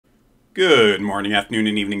Good morning, afternoon,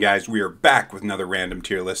 and evening, guys. We are back with another random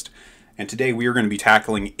tier list, and today we are going to be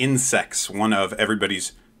tackling insects, one of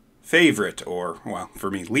everybody's favorite, or, well,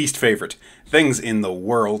 for me, least favorite things in the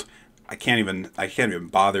world. I can't even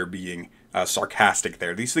bother being sarcastic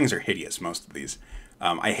there. These things are hideous, most of these.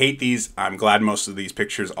 I hate these. I'm glad most of these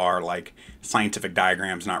pictures are like scientific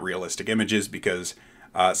diagrams, not realistic images, because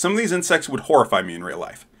some of these insects would horrify me in real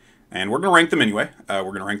life. And we're going to rank them anyway. We're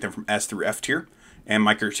going to rank them from S through F tier. And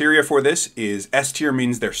my criteria for this is S tier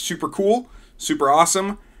means they're super cool, super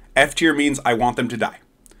awesome. F tier means I want them to die.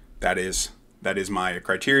 That is my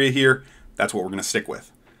criteria here. That's what we're going to stick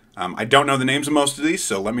with. I don't know the names of most of these,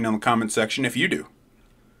 so let me know in the comment section if you do.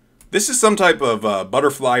 This is some type of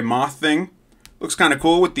butterfly moth thing. Looks kind of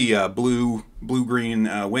cool with the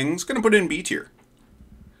blue-green wings. Going to put it in B tier.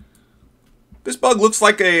 This bug looks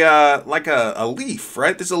like a leaf,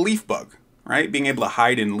 right? This is a leaf bug, right? Being able to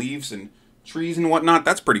hide in leaves and trees and whatnot,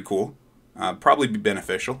 that's pretty cool. Probably be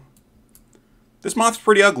beneficial. This moth's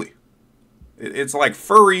pretty ugly. It's like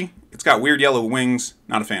furry. It's got weird yellow wings.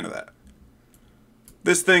 Not a fan of that.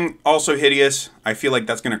 This thing, also hideous. I feel like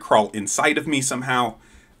that's going to crawl inside of me somehow.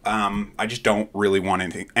 I just don't really want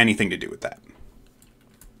anything to do with that.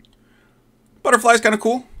 Butterfly's kind of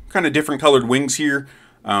cool. Kind of different colored wings here.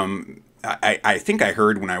 I think I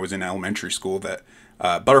heard when I was in elementary school that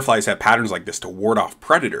butterflies have patterns like this to ward off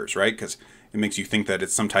predators, right? Because it makes you think that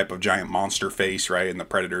it's some type of giant monster face, right? And the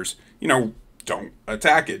predators, you know, don't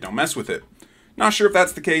attack it, don't mess with it. Not sure if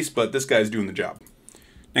that's the case, but this guy's doing the job.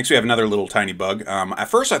 Next, we have another little tiny bug. At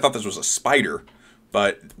first, I thought this was a spider,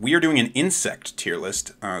 but we are doing an insect tier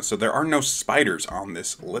list, so there are no spiders on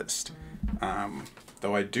this list.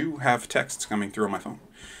 Though I do have texts coming through on my phone.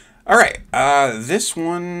 All right, this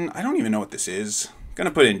one, I don't even know what this is.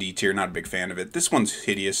 Gonna put it in D tier, not a big fan of it. This one's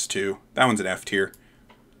hideous too. That one's an F tier.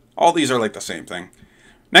 All these are like the same thing.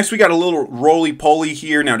 Next we got a little roly-poly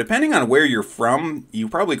here. Now depending on where you're from, you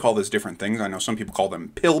probably call this different things. I know some people call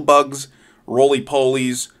them pill bugs,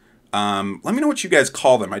 roly-polies. Let me know what you guys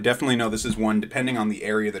call them. I definitely know this is one, depending on the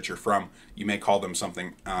area that you're from, you may call them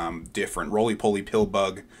something different. Roly-poly, pill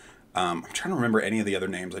bug. I'm trying to remember any of the other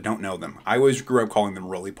names. I don't know them. I always grew up calling them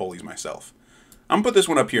roly-polies myself. I'm going to put this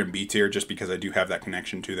one up here in B tier just because I do have that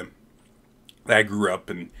connection to them. I grew up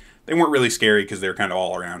and they weren't really scary because they were kind of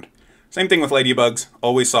all around. Same thing with ladybugs.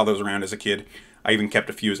 Always saw those around as a kid. I even kept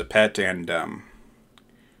a few as a pet and,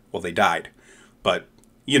 well, they died. But,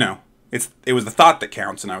 you know, it was the thought that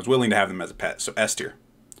counts and I was willing to have them as a pet. So S tier.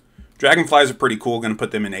 Dragonflies are pretty cool. Going to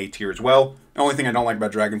put them in A tier as well. The only thing I don't like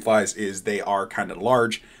about dragonflies is they are kind of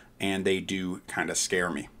large and they do kind of scare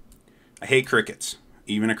me. I hate crickets.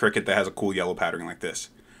 Even a cricket that has a cool yellow pattern like this.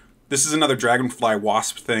 This is another dragonfly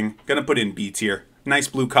wasp thing. Gonna put it in B tier. Nice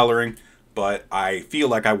blue coloring, but I feel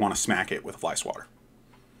like I want to smack it with a fly swatter.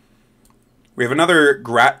 We have another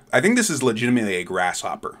I think this is legitimately a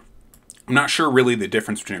grasshopper. I'm not sure really the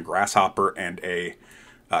difference between a grasshopper and a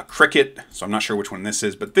cricket, so I'm not sure which one this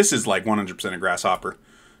is, but this is like 100% a grasshopper.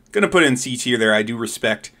 Gonna put it in C tier there. I do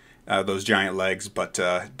respect those giant legs, but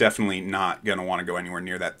definitely not gonna want to go anywhere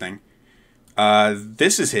near that thing.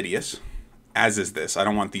 This is hideous, as is this. I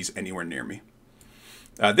don't want these anywhere near me.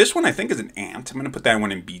 This one I think is an ant. I'm going to put that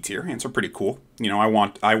one in B tier. Ants are pretty cool. You know,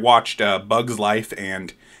 I watched Bug's Life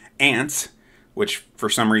and Ants, which for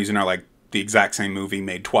some reason are like the exact same movie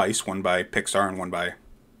made twice, one by Pixar and one by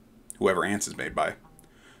whoever Ants is made by.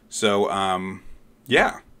 So,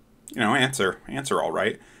 yeah, you know, ants are all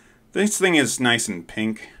right. This thing is nice and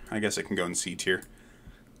pink. I guess it can go in C tier.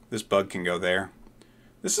 This bug can go there.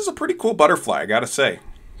 This is a pretty cool butterfly, I gotta say.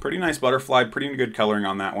 Pretty nice butterfly, pretty good coloring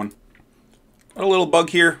on that one. Got a little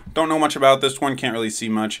bug here. Don't know much about this one, can't really see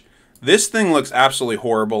much. This thing looks absolutely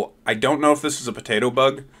horrible. I don't know if this is a potato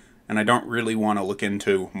bug, and I don't really want to look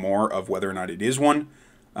into more of whether or not it is one.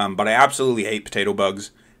 But I absolutely hate potato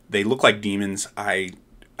bugs. They look like demons. I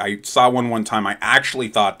saw one time. I actually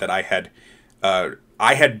thought that I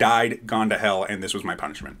had died, gone to hell, and this was my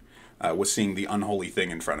punishment. Was seeing the unholy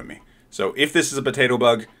thing in front of me. So if this is a potato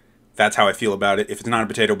bug, that's how I feel about it. If it's not a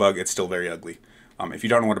potato bug, it's still very ugly. If you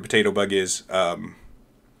don't know what a potato bug is, I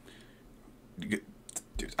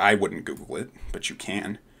wouldn't Google it, but you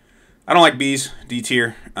can. I don't like bees, D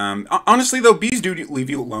tier. Honestly, though, bees do leave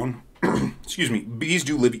you alone. Excuse me. Bees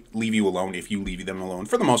do leave you alone if you leave them alone,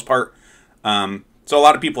 for the most part. So a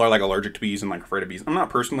lot of people are like allergic to bees and like afraid of bees. I'm not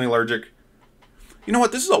personally allergic. You know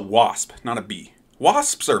what? This is a wasp, not a bee.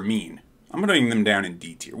 Wasps are mean. I'm putting them down in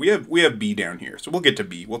D tier. We have B down here, so we'll get to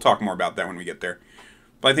B. We'll talk more about that when we get there.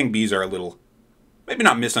 But I think bees are a little, maybe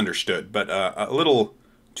not misunderstood, but a little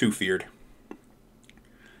too feared.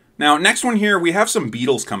 Now, next one here, we have some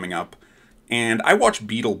beetles coming up. And I watched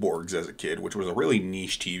Beetleborgs as a kid, which was a really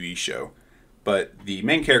niche TV show. But the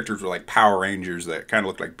main characters were like Power Rangers that kind of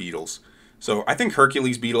looked like beetles. So I think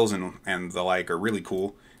Hercules beetles and the like are really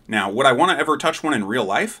cool. Now, would I want to ever touch one in real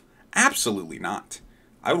life? Absolutely not.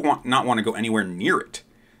 I would not want to go anywhere near it.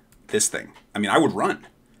 This thing. I mean, I would run.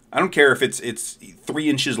 I don't care if it's 3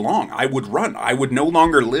 inches long. I would run. I would no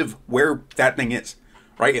longer live where that thing is.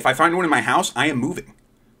 Right? If I find one in my house, I am moving.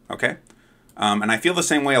 Okay? And I feel the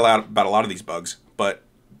same way about a lot of these bugs, but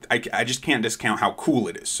I just can't discount how cool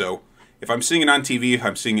it is. So if I'm seeing it on TV, if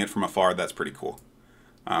I'm seeing it from afar, that's pretty cool.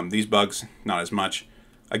 These bugs, not as much.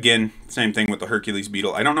 Again, same thing with the Hercules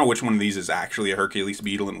beetle. I don't know which one of these is actually a Hercules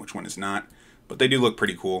beetle and which one is not, but they do look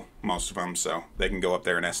pretty cool, most of them, so they can go up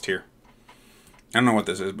there in S tier. I don't know what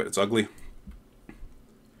this is, but it's ugly.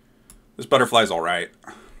 This butterfly's alright.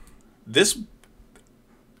 This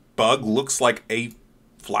bug looks like a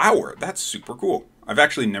flower. That's super cool. I've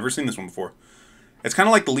actually never seen this one before. It's kind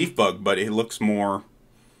of like the leaf bug, but it looks more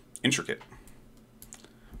intricate.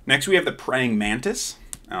 Next we have the praying mantis.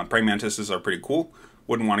 Praying mantises are pretty cool.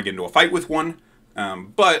 Wouldn't want to get into a fight with one,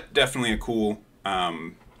 but definitely a cool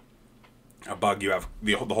a bug. You have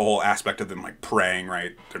the whole aspect of them like praying,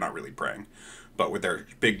 right? They're not really praying, but with their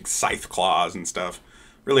big scythe claws and stuff.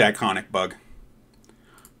 Really iconic bug.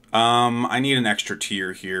 I need an extra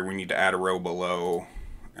tier here. We need to add a row below.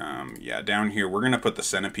 Yeah, down here, we're going to put the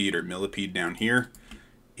centipede or millipede down here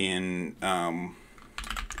in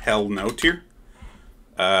hell no tier.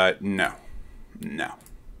 No. No.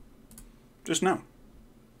 Just no.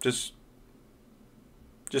 Just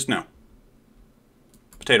no.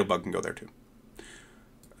 Potato bug can go there too.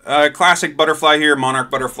 Classic butterfly here, monarch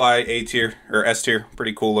butterfly, A tier, or S tier.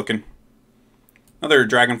 Pretty cool looking. Another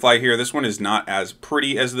dragonfly here. This one is not as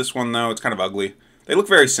pretty as this one though. It's kind of ugly. They look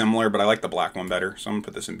very similar, but I like the black one better, so I'm going to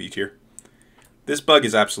put this in B tier. This bug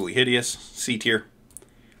is absolutely hideous, C tier.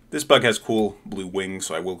 This bug has cool blue wings,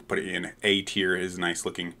 so I will put it in A tier. It is a nice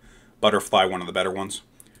looking butterfly, one of the better ones.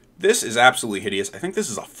 This is absolutely hideous. I think this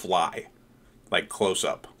is a fly, like close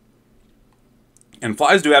up. And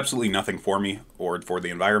flies do absolutely nothing for me or for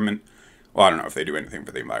the environment. Well, I don't know if they do anything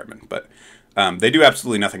for the environment, but they do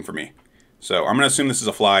absolutely nothing for me. So I'm going to assume this is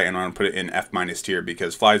a fly, and I'm going to put it in F- tier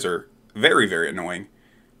because flies are very, very annoying,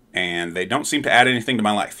 and they don't seem to add anything to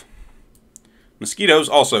my life. Mosquitoes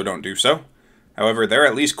also don't do so. However, they're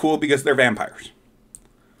at least cool because they're vampires.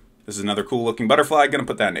 This is another cool looking butterfly. Going to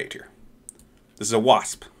put that in A tier. This is a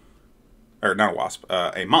wasp. Or not a wasp,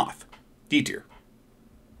 a moth. D tier.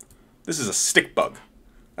 This is a stick bug.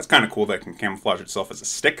 That's kind of cool that it can camouflage itself as a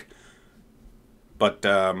stick. But,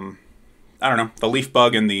 I don't know. The leaf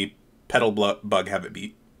bug and the petal bug have it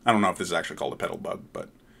beat. I don't know if this is actually called a petal bug, but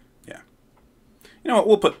yeah. You know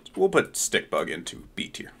what? We'll put stick bug into B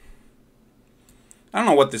tier. I don't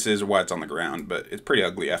know what this is or why it's on the ground, but it's pretty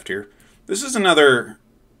ugly F tier. This is another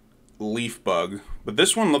leaf bug, but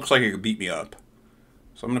this one looks like it could beat me up.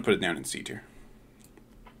 So I'm going to put it down in C tier.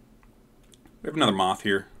 We have another moth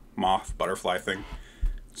here. Moth, butterfly thing.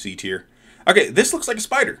 C tier. Okay, this looks like a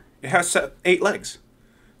spider. It has 8 legs.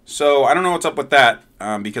 So I don't know what's up with that,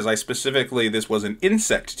 because I specifically, this was an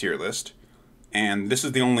insect tier list. And this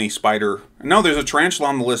is the only spider. No, there's a tarantula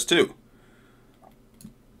on the list too.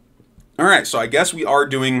 Alright, so I guess we are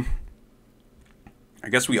doing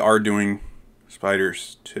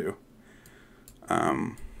spiders too.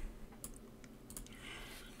 I'm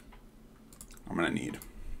gonna need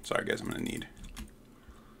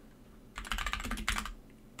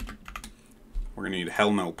we're gonna need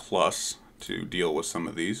Hell No Plus to deal with some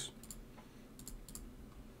of these.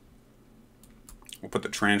 We'll put the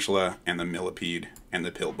tarantula and the millipede and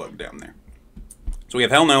the pill bug down there. So we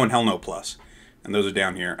have Hell No and Hell No Plus, and those are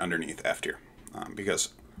down here underneath F tier,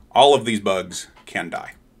 because all of these bugs can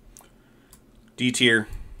die. D tier,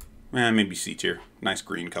 maybe C tier. Nice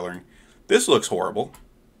green coloring. This looks horrible.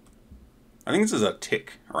 I think this is a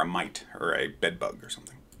tick or a mite or a bed bug or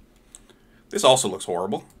something. This also looks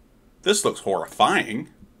horrible. This looks horrifying.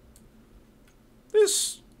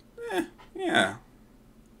 This, yeah.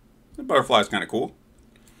 The butterfly's kind of cool.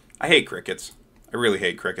 I hate crickets. I really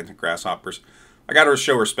hate crickets and grasshoppers. I gotta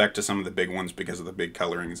show respect to some of the big ones because of the big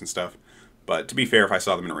colorings and stuff. But to be fair, if I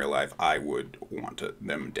saw them in real life, I would want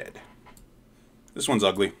them dead. This one's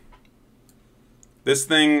ugly. This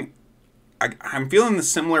thing, I'm feeling the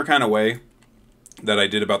similar kind of way that I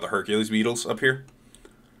did about the Hercules beetles up here.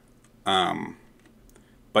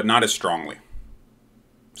 But not as strongly.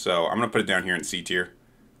 So I'm going to put it down here in C tier.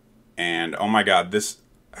 And oh my god,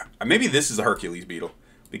 maybe this is a Hercules beetle.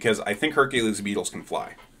 Because I think Hercules beetles can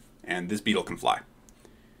fly. And this beetle can fly.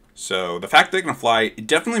 So the fact that they can fly, it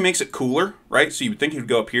definitely makes it cooler, right? So you would think it would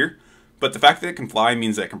go up here. But the fact that it can fly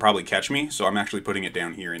means that it can probably catch me, so I'm actually putting it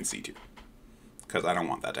down here in C tier. Because I don't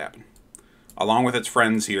want that to happen. Along with its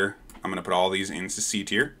friends here, I'm going to put all these into C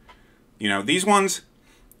tier. You know, these ones,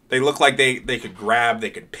 they look like they could grab,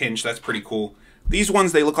 they could pinch. That's pretty cool. These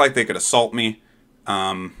ones, they look like they could assault me.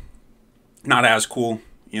 Not as cool,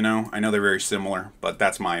 you know. I know they're very similar, but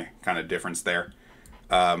that's my kind of difference there.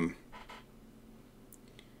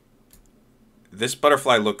 This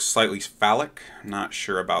butterfly looks slightly phallic. Not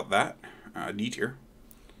sure about that. D tier.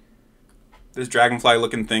 This dragonfly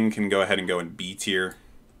looking thing can go ahead and go in B tier.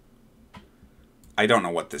 I don't know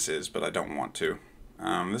what this is, but I don't want to.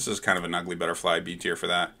 This is kind of an ugly butterfly. B tier for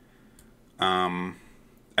that.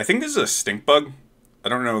 I think this is a stink bug. I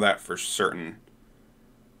don't know that for certain.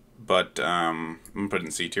 But I'm going to put it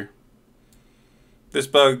in C tier. This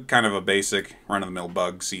bug, kind of a basic, run-of-the-mill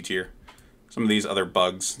bug, C tier. Some of these other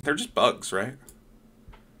bugs, they're just bugs, right?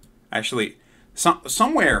 Actually,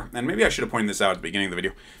 somewhere, and maybe I should have pointed this out at the beginning of the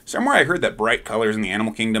video, somewhere I heard that bright colors in the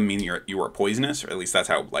animal kingdom mean you are poisonous, or at least that's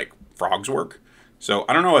how, like, frogs work. So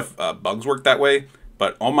I don't know if bugs work that way,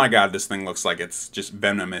 but oh my god, this thing looks like it's just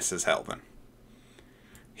venomous as hell then.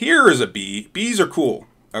 Here is a bee. Bees are cool,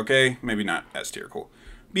 okay? Maybe not S tier cool.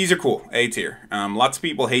 Bees are cool, A tier. Lots of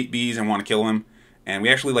people hate bees and want to kill them, and we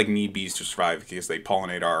actually like need bees to survive because they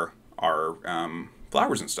pollinate our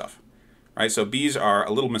flowers and stuff, right? So bees are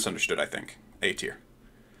a little misunderstood, I think. A tier.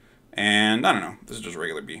 And I don't know, this is just a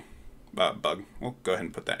regular bee bug. We'll go ahead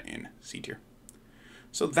and put that in C tier.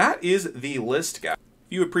 So that is the list, guys.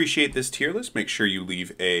 If you appreciate this tier list, make sure you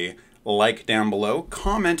leave a like down below.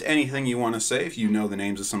 Comment anything you want to say if you know the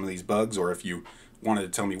names of some of these bugs, or if you wanted to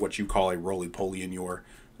tell me what you call a roly-poly in your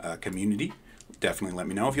community. Definitely let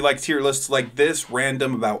me know. If you like tier lists like this,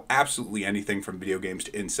 random about absolutely anything from video games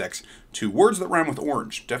to insects to words that rhyme with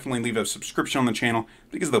orange, definitely leave a subscription on the channel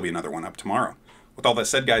because there'll be another one up tomorrow. With all that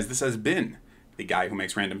said, guys, this has been the guy who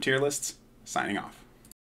makes random tier lists, signing off.